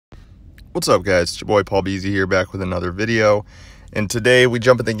What's up, guys? It's your boy Paul Beezy here, back with another video. And today we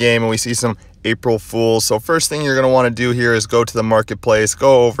jump in the game and we see some April Fools. So first thing you're going to want to do here is go to the marketplace,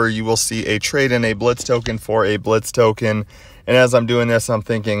 go over, you will see a trade in a Blitz token for a Blitz token. And as I'm doing this, I'm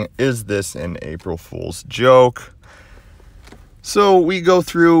thinking, is this an April Fool's joke? So we go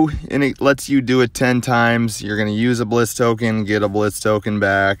through and it lets you do it 10 times. You're going to use a Blitz token, get a Blitz token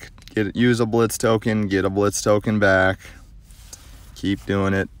back, use a Blitz token, get a Blitz token back. Keep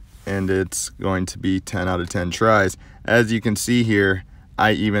doing it. And it's going to be 10 out of 10 tries. As you can see here,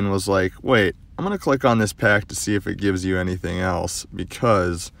 I even was like, wait, I'm going to click on this pack to see if it gives you anything else,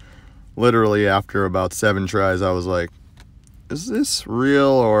 because literally after about 7 tries, I was like, is this real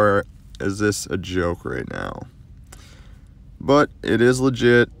or is this a joke right now? But it is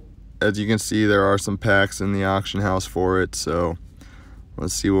legit. As you can see, there are some packs in the auction house for it, so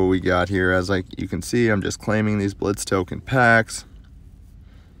let's see what we got here. As you can see, I'm just claiming these Blitz token packs.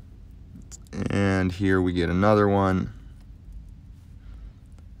 And here we get another one,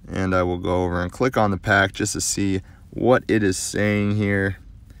 and I will go over and click on the pack just to see what it is saying here.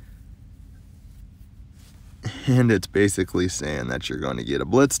 And it's basically saying that you're going to get a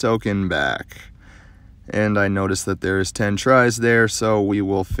Blitz token back. And I noticed that there is 10 tries there, so we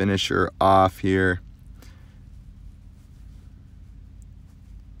will finish her off here.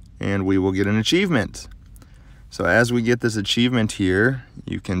 And we will get an achievement. So as we get this achievement here,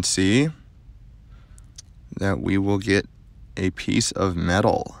 you can see that we will get a piece of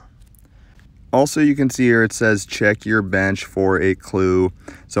metal. Also, you can see here it says check your bench for a clue.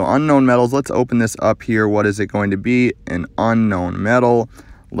 So unknown metals, let's open this up here. What is it going to be? An unknown metal.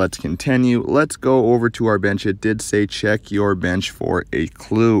 Let's continue. Let's go over to our bench. It did say check your bench for a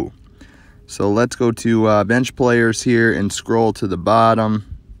clue. So let's go to bench players here and scroll to the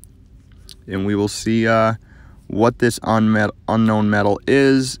bottom, and we will see what this unknown metal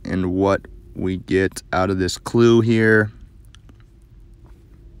is and what we get out of this clue here.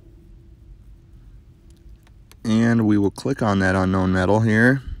 And we will click on that unknown metal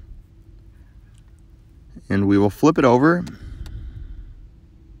here, and we will flip it over,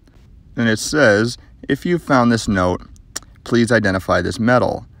 and it says, if you found this note, please identify this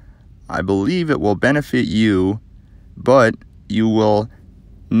metal. I believe it will benefit you, but you will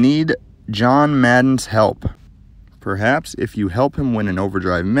need John Madden's help. Perhaps if you help him win an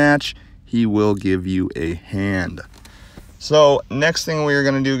overdrive match, he will give you a hand. So next thing we're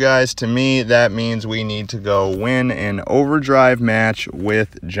going to do, guys, to me, that means we need to go win an overdrive match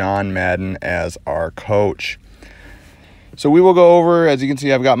with John Madden as our coach. So we will go over, as you can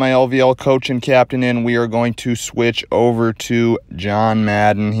see, I've got my LVL coach and captain in. We are going to switch over to John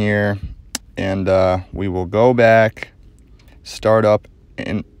Madden here, and we will go back, start up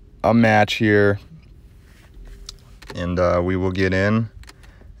in a match here, and we will get in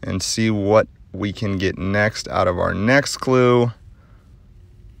and see what we can get next out of our next clue.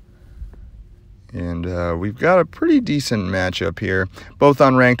 And we've got a pretty decent matchup here, both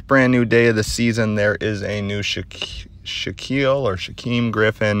unranked, brand new day of the season. There is a new Shaquille or Shaquem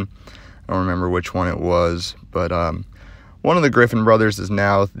Griffin. I don't remember which one it was, but one of the Griffin brothers is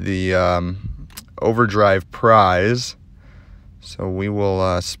now the overdrive prize. So we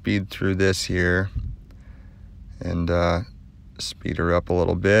will speed through this here and speed her up a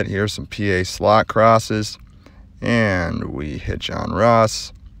little bit. Here's some PA slot crosses, and we hit John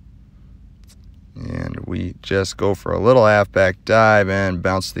Ross, and we just go for a little halfback dive and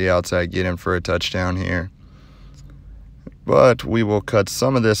bounce to the outside, get in for a touchdown here. But we will cut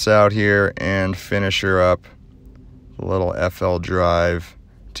some of this out here and finish her up. A little FL drive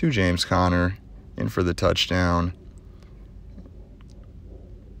to James Conner, in for the touchdown,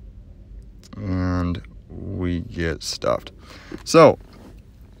 and we get stuffed. So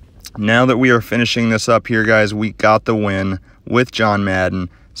now that we are finishing this up here, guys, we got the win with John Madden.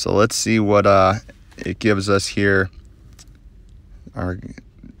 So let's see what it gives us here. Our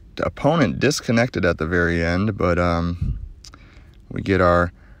opponent disconnected at the very end, but we get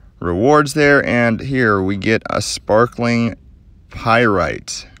our rewards there, and here we get a sparkling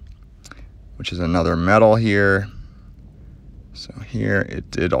pyrite, which is another metal here. So here it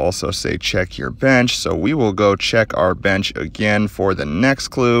did also say check your bench, so we will go check our bench again for the next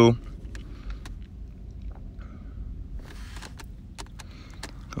clue.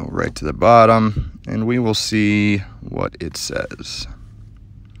 Go right to the bottom, and we will see what it says.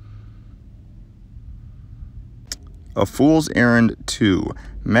 A Fool's Errand 2.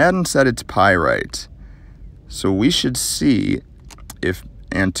 Madden said it's pyrite, so we should see if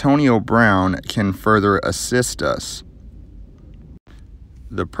Antonio Brown can further assist us.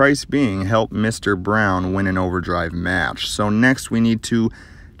 The price being help Mr. Brown win an overdrive match. So next we need to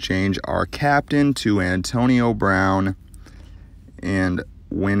change our captain to Antonio Brown and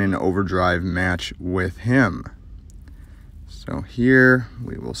win an overdrive match with him. So here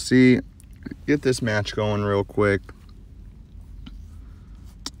we will see, get this match going real quick.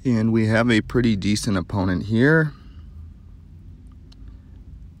 And we have a pretty decent opponent here.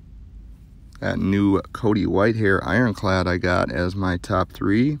 That new Cody Whitehair Ironclad I got as my top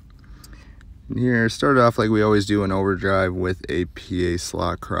 3. And here, started off like we always do in overdrive with a PA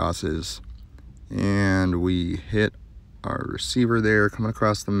slot crosses. And we hit our receiver there coming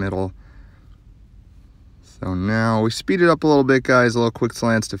across the middle. So now we speed it up a little bit, guys. A little quick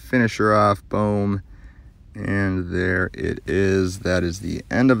slants to finish her off. Boom. And there it is. That is the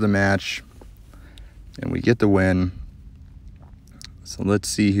end of the match. And we get the win. So let's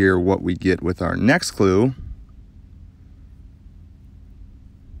see here what we get with our next clue.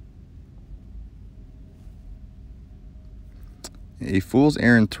 A Fool's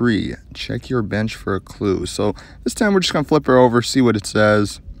Errand 3. Check your bench for a clue. So this time we're just going to flip her over, see what it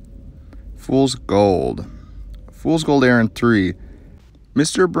says. Fool's Gold. Fool's Gold Errand 3.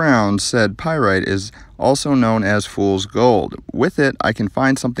 Mr. Brown said pyrite is also known as Fool's Gold. With it, I can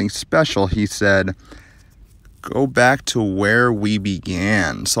find something special, he said. Go back to where we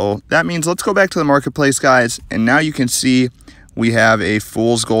began. So that means let's go back to the marketplace, guys. And now you can see we have a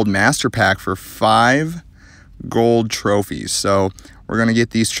Fool's Gold Master Pack for 5 gold trophies. So we're going to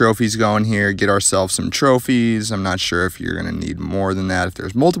get these trophies going here, get ourselves some trophies. I'm not sure if you're going to need more than that if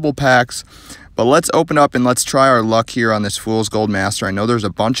there's multiple packs. But let's open up and let's try our luck here on this Fool's Gold Master. I know there's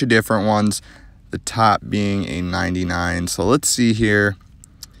a bunch of different ones, the top being a 99. So let's see here.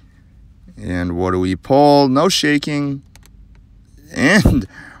 And what do we pull? No shaking. And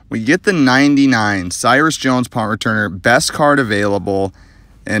we get the 99. Cyrus Jones punt returner. Best card available.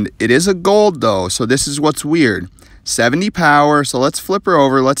 And it is a gold, though. So this is what's weird. 70 power. So let's flip her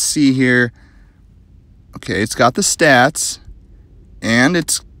over. Let's see here. Okay, it's got the stats. And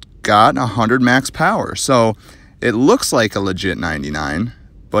it's got 100 max power. So it looks like a legit 99.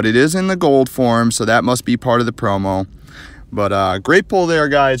 But it is in the gold form. So that must be part of the promo. But great pull there,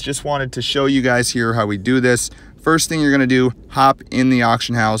 guys. Just wanted to show you guys here how we do this. First thing you're going to do, hop in the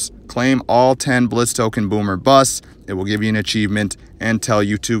auction house, claim all 10 Blitz Token Boomer Busts. It will give you an achievement and tell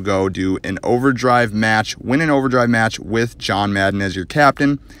you to go do an overdrive match, win an overdrive match with John Madden as your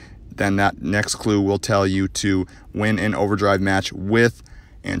captain. Then that next clue will tell you to win an overdrive match with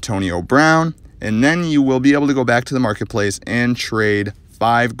Antonio Brown. And then you will be able to go back to the marketplace and trade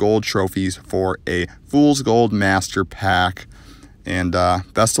 5 gold trophies for a Fool's Gold Master Pack. And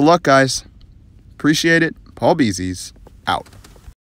best of luck, guys. Appreciate it. Paul Beezy's out.